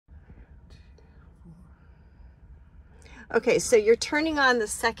Okay, so you're turning on the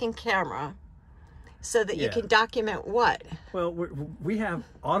second camera so that you can document what? Well, we have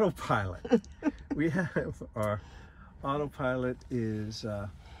autopilot. We have our autopilot is, we're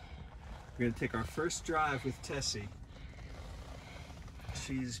going to take our first drive with Tessie.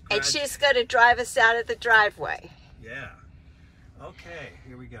 She's going to drive us out of the driveway. Yeah. Okay,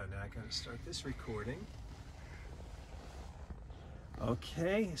 here we go. Now I got to start this recording.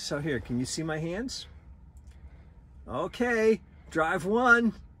 Okay, so here, can you see my hands? Okay, drive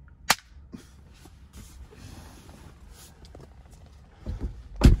one.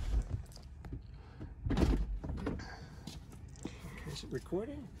 Is it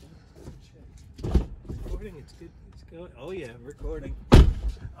recording? Recording, it's good. It's going. Oh yeah, recording.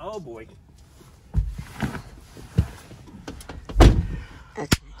 Oh boy. Okay.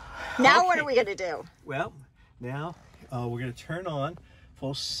 Now what are we going to do? Well, now we're going to turn on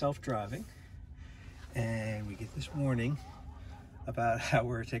full self-driving, and we get this warning about how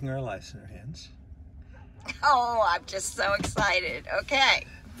we're taking our lives in our hands. Oh, I'm just so excited. Okay.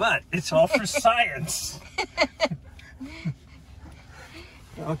 But it's all for science.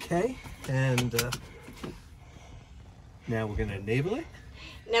 Okay, and now we're going to enable it.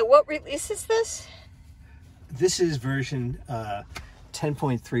 Now, what release is this? This is version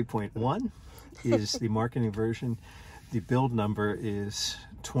 10.3.1 is the marketing version. The build number is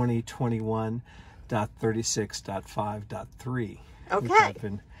 2021.36.5.3. Okay. Which I've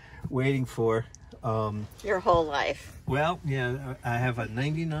been waiting for. Your whole life. Well, yeah, I have a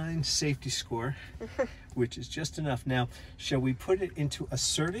 99 safety score, which is just enough. Now, shall we put it into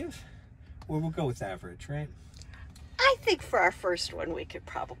assertive, or we'll go with average, right? I think for our first one, we could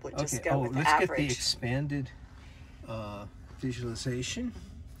probably just go with let's average. Get the expanded visualization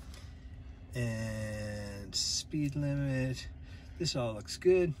and speed limit. This all looks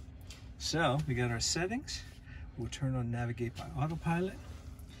good. So we got our settings. We'll turn on navigate by autopilot,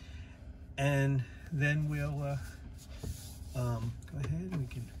 and then we'll go ahead and we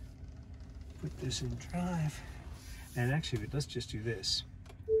can put this in drive. And actually, let's just do this.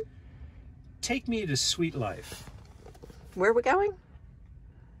 Take me to Sweet Life. Where are we going?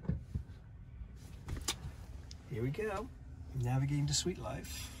 Here we go. Navigating to Sweet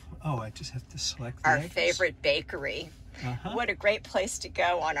Life. Oh, I just have to select our favorite bakery. What a great place to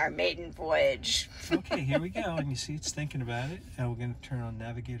go on our maiden voyage. Okay, here we go. And you see it's thinking about it. And we're going to turn on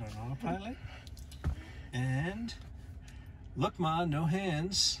navigate on autopilot. And look, Ma, no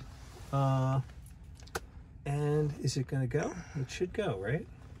hands. And is it going to go? It should go, right?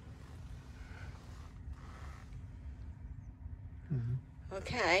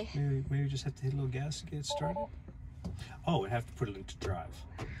 Okay. Maybe just have to hit a little gas to get it started. Oh, I have to put it into drive.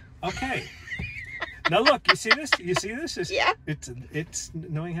 Okay. Now look, you see this? You see this? Yeah. It's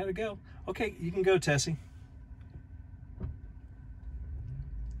knowing how to go. Okay, you can go, Tessie.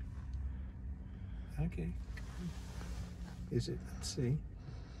 Okay. Is it? Let's see.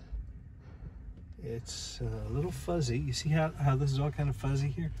 It's a little fuzzy. You see how this is all kind of fuzzy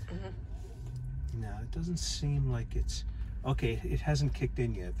here? No, it doesn't seem like it's... Okay, it hasn't kicked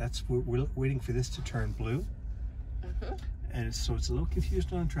in yet. We're waiting for this to turn blue. And so it's a little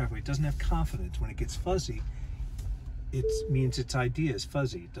confused on driveway. It doesn't have confidence. When it gets fuzzy, it means its idea is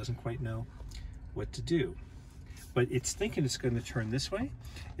fuzzy. It doesn't quite know what to do. But it's thinking it's going to turn this way.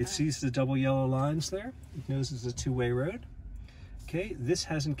 It sees the double yellow lines there. It knows it's a two-way road. Okay, this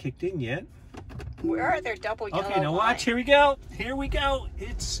hasn't kicked in yet. Where are there double yellow lines? Okay, now watch. Here we go. Here we go.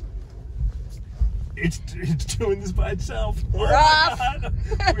 It's doing this by itself. We're off.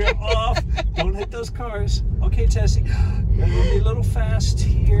 We're off. Don't hit those cars. Okay, Tessie. We're gonna be a little fast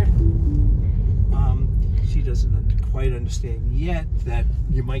here. She doesn't quite understand yet that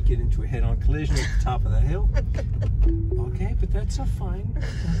you might get into a head-on collision at the top of the hill. Okay, but that's a fine.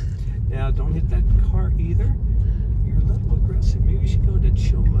 Now, don't hit that car either. You're a little aggressive. Maybe we should go into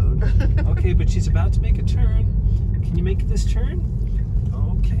chill mode. Okay, but she's about to make a turn. Can you make this turn?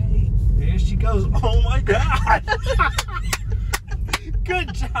 Okay. There she goes. Oh my God!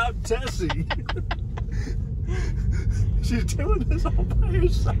 Good job, Tessie. She's doing this all by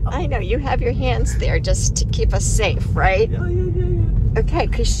herself. I know, you have your hands there just to keep us safe, right? Yeah. Okay,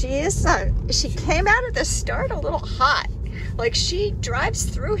 because she came out of the start a little hot. Like she drives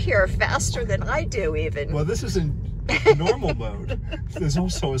through here faster than I do even. Well, this is in normal mode. There's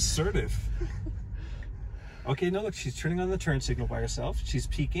also assertive. Okay, no, look, she's turning on the turn signal by herself. She's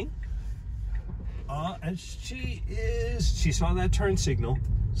peeking. And she saw that turn signal,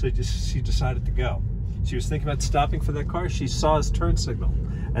 so she decided to go. She was thinking about stopping for that car. She saw his turn signal,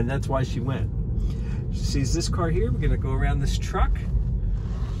 and that's why she went. She sees this car here. We're going to go around this truck.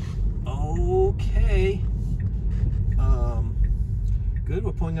 Okay. Good.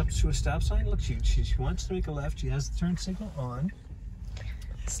 We're pulling up to a stop sign. Look, she wants to make a left. She has the turn signal on.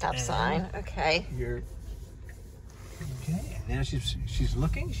 Stop sign. Okay. Okay. And now she's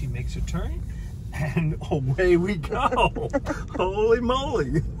looking. She makes her turn, and away we go. Holy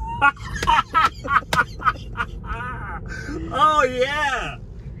moly! Oh yeah.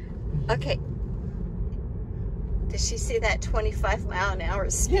 Okay. Does she see that 25-mile-an-hour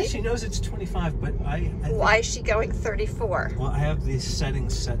speed? Yeah, she knows it's 25, but Why is she going 34? Well, I have these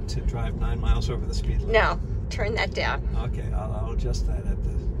settings set to drive 9 miles over the speed limit. No, turn that down. Okay, I'll adjust that at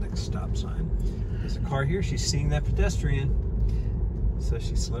the next stop sign. There's a car here. She's seeing that pedestrian, so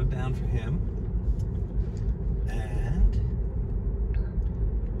she slowed down for him. And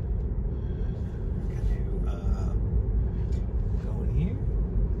we're going to go in here.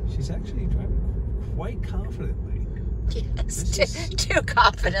 She's actually driving quite confidently. Yes, too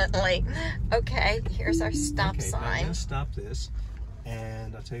confidently. Okay, here's our stop sign. I'm going to stop this,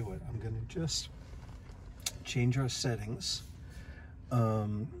 and I'll tell you what, I'm going to just change our settings.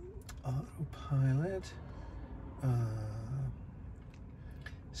 Autopilot,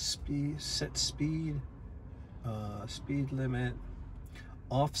 set speed, speed limit,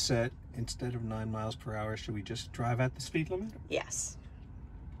 offset. Instead of 9 miles per hour, should we just drive at the speed limit? Yes.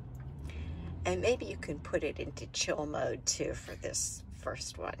 And maybe you can put it into chill mode too for this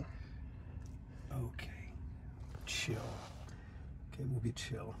first one. Okay, chill. Okay, we'll be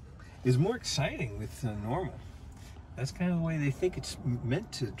chill. It's more exciting with normal. That's kind of the way they think it's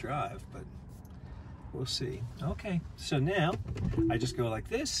meant to drive, but we'll see. Okay, so now I just go like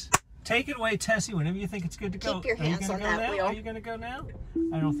this. Take it away, Tessie, whenever you think it's good to go. Keep your hands on that wheel. Are you going to go now?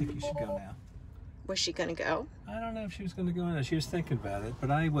 I don't think you should go now. Was she going to go? I don't know if she was going to go now. She was thinking about it, but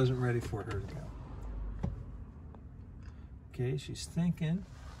I wasn't ready for her to go. Okay, she's thinking.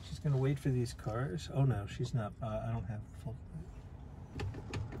 She's going to wait for these cars. Oh, no, she's not. I don't have full...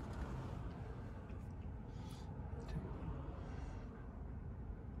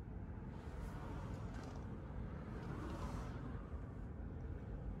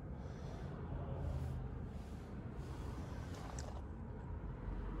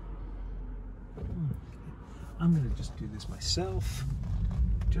 I'm going to just do this myself,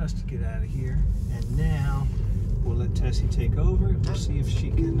 just to get out of here. And now we'll let Tessie take over. We'll see if she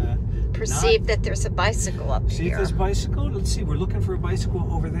can perceive that there's a bicycle up here. See if there's a bicycle. Let's see. We're looking for a bicycle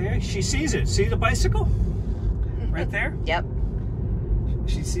over there. She sees it. See the bicycle? Right there? Yep.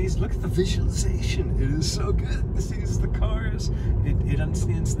 She sees. Look at the visualization. It is so good. It sees the cars. It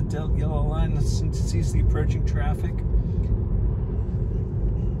understands the yellow line. It sees the approaching traffic.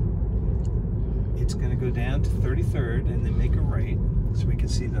 It's going to go down to 33rd and then make a right, so we can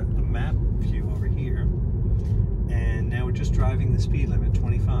see the map view over here. And now we're just driving the speed limit,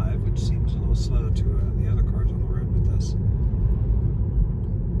 25, which seems a little slow to the other cars on the road with us.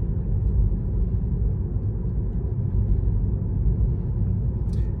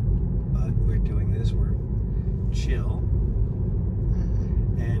 But we're doing this, we're chill.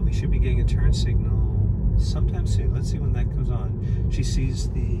 And we should be getting a turn signal sometime soon. Let's see when that comes on. She sees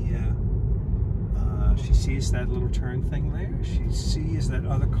she sees that little turn thing there. She sees that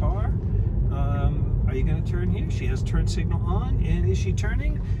other car. Are you going to turn here? She has turn signal on. And is she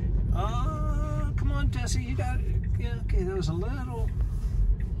turning? Come on, Tessie. You got it. Yeah, okay, that was a little...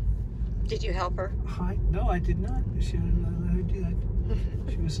 Did you help her? No, I did not. She didn't let her do that.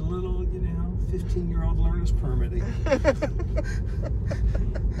 She was a little, 15-year-old learner's permitting.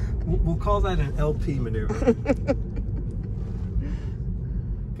 We'll call that an LP maneuver.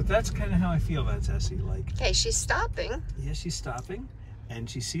 But that's kind of how I feel about Tessie. Okay, she's stopping. Yeah, she's stopping, and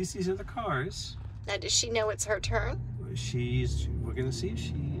she sees these other cars. Now, does she know it's her turn? We're gonna see if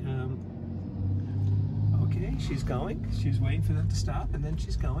she. Okay, she's going. She's waiting for them to stop, and then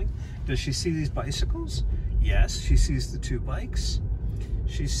she's going. Does she see these bicycles? Yes, she sees the 2 bikes.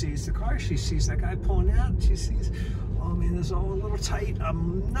 She sees the car. She sees that guy pulling out. She sees, oh man, this is all a little tight.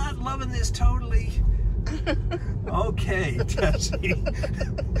 I'm not loving this totally. Okay, Tessie.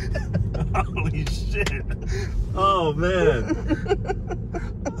 Holy shit. Oh, man.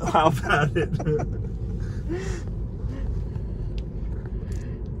 How about it?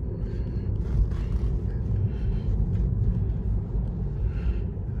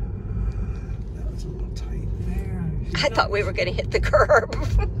 That was a little tight there. I thought we were going to hit the curb.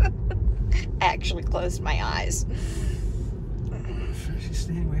 I actually closed my eyes. She's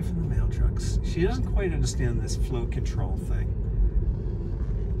staying away from the mail trucks. She doesn't quite understand this flow control thing.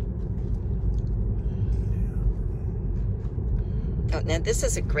 Oh, now this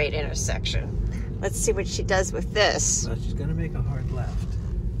is a great intersection. Let's see what she does with this. Well, she's going to make a hard left.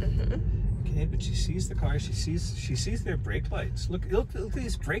 Mm-hmm. Okay, Okay, but she sees the car. She sees their brake lights. Look at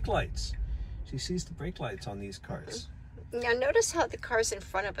these brake lights. She sees the brake lights on these cars. Now notice how the cars in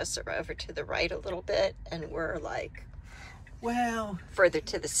front of us are over to the right a little bit, and we're like, well, further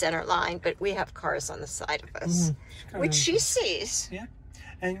to the center line, but we have cars on the side of us, which she sees. Yeah,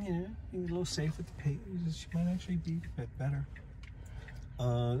 and you know, you're a little safe with the pace. She might actually be a bit better.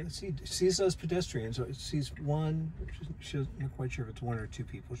 Let's see. She sees those pedestrians. She sees one. She's not quite sure if it's one or two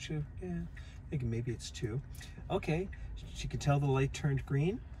people. Thinking maybe it's two. Okay, she can tell the light turned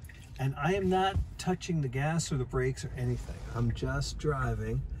green, and I am not touching the gas or the brakes or anything. I'm just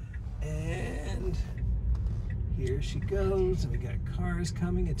driving, and here she goes, and we got cars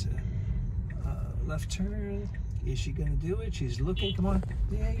coming. It's a left turn. Is she gonna do it? She's looking. Come on.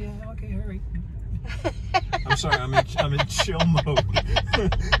 Yeah. Okay, hurry. I'm sorry. I'm in chill mode.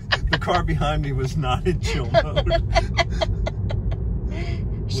 The car behind me was not in chill mode.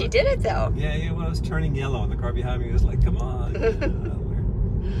 She did it though. Yeah. Well, it was turning yellow, and the car behind me was like, "Come on."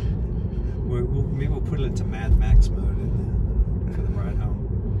 Maybe we'll put it into Mad Max mode for the ride home.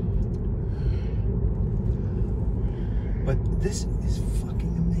 But this is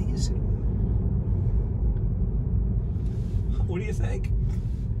fucking amazing. What do you think?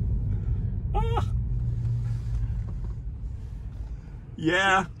 Ah.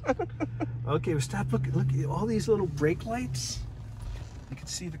 Yeah. Okay, well, stop. Look at all these little brake lights. You can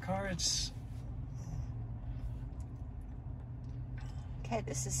see the car. It's okay.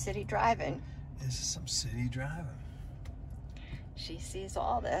 This is city driving. This is some city driving. She sees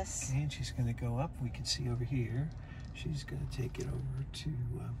all this. Okay, and she's going to go up. We can see over here. She's going to take it over to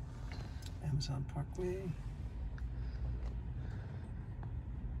Amazon Parkway.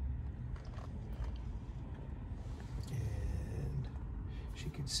 And she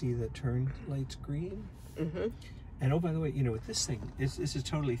can see the turn lights green. Mm-hmm. And oh, by the way, you know, with this thing, this is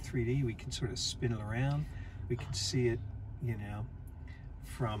totally 3D. We can sort of spin it around. We can see it, you know,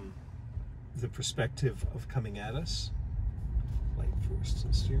 from the perspective of coming at us. Light force to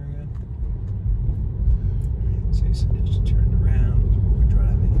the steering wheel. So you just turned around while we're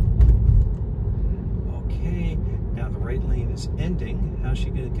driving. Okay, now the right lane is ending. How's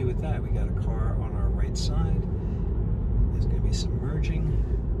she going to do with that? We got a car on our right side. There's going to be some merging.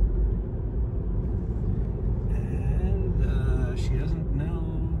 And she doesn't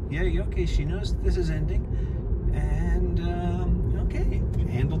know. Yeah, okay, she knows this is ending. And, okay, she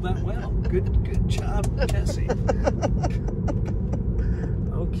handled that well. Good job, Tessie.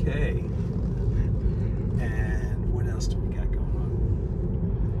 Okay. And what else do we got going on?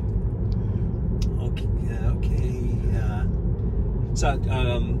 Okay. So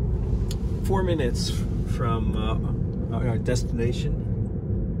 4 minutes from our destination,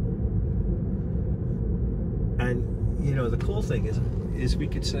 and you know the cool thing is we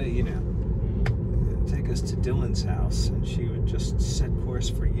could say, you know, take us to Dylan's house, and she would just set course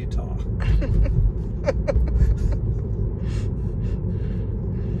for Utah.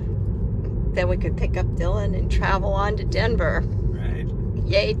 Then we could pick up Dylan and travel on to Denver. Right.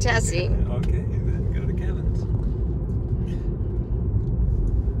 Yay, Tessie. Okay, then go to Kevin's.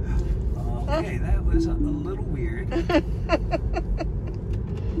 Okay, that was a little weird. I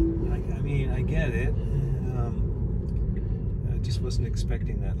mean, I get it. I just wasn't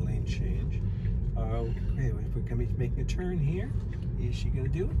expecting that lane change. Okay, we're going to be making a turn here. Is she going to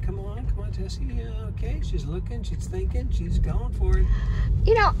do it? Come on, Tessie. Okay, she's looking, she's thinking, she's going for it.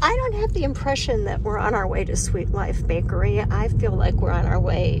 You know, I don't have the impression that we're on our way to Sweet Life Bakery. I feel like we're on our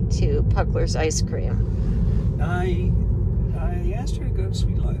way to Puckler's Ice Cream. I asked her to go to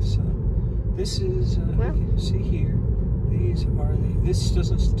Sweet Life, so this is, well, you can see here, these are this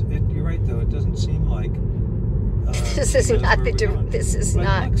doesn't, you're right though, it doesn't seem like this is not the, this is but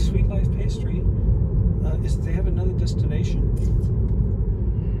not. Look, Sweet Life Pastry, they have another destination.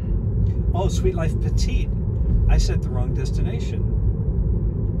 Oh, Sweet Life Petite. I said the wrong destination.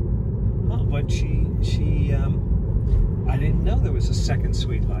 Oh, but I didn't know there was a second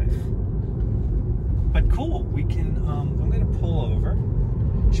Sweet Life. But cool, we can, I'm going to pull over.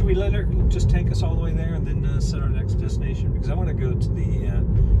 Should we let her just take us all the way there and then set our next destination? Because I want to go to the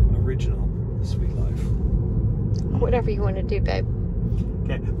original Sweet Life. Whatever you want to do, babe.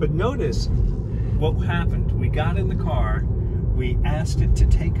 Okay, but notice what happened. We got in the car, we asked it to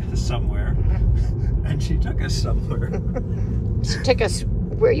take us somewhere, and she took us somewhere. She took us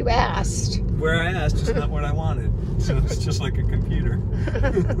where you asked. Where I asked is not what I wanted. So it's just like a computer.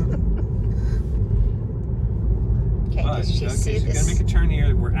 Okay, But, does she see she's this? going to make a turn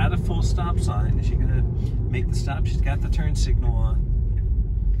here. We're at a full stop sign. Is she going to make the stop? She's got the turn signal on.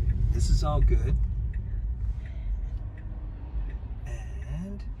 This is all good.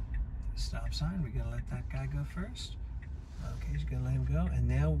 And Stop sign. We gotta let that guy go first. Okay, she's gonna let him go, and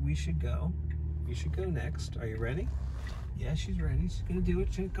now we should go. We should go next. Are you ready? Yeah, she's ready. She's gonna do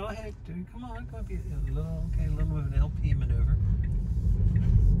it. Go ahead. Come on. Go be a little. Okay, a little bit of an LP maneuver.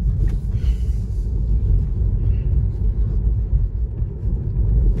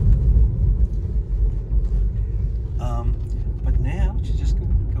 But now she's just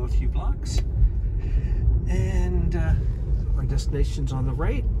gonna go a few blocks, and our destination's on the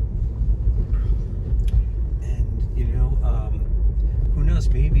right. Who knows,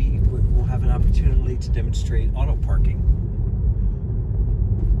 maybe we'll have an opportunity to demonstrate auto parking.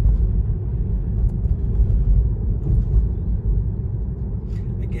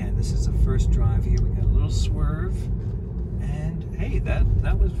 Again, this is the first drive here. We got a little swerve, and hey,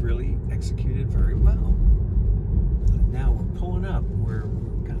 that was really executed very well. Now we're pulling up. We're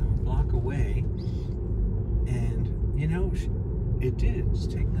kind of a block away, and you know, it did. It's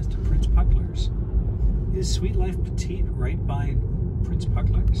taking us to Prince Puckler's. Is Sweet Life Petite right by Prince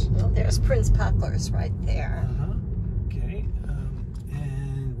Puckler's? Well, there's Prince Puckler's right there. Okay.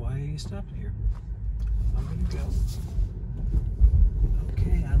 And why are you stopping here? I'm going to go.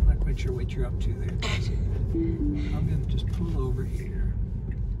 Okay, I'm not quite sure what you're up to there. I'm going to just pull over here.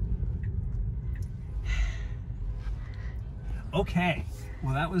 Okay.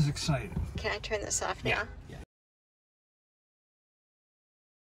 Well, that was exciting. Can I turn this off now? Yeah.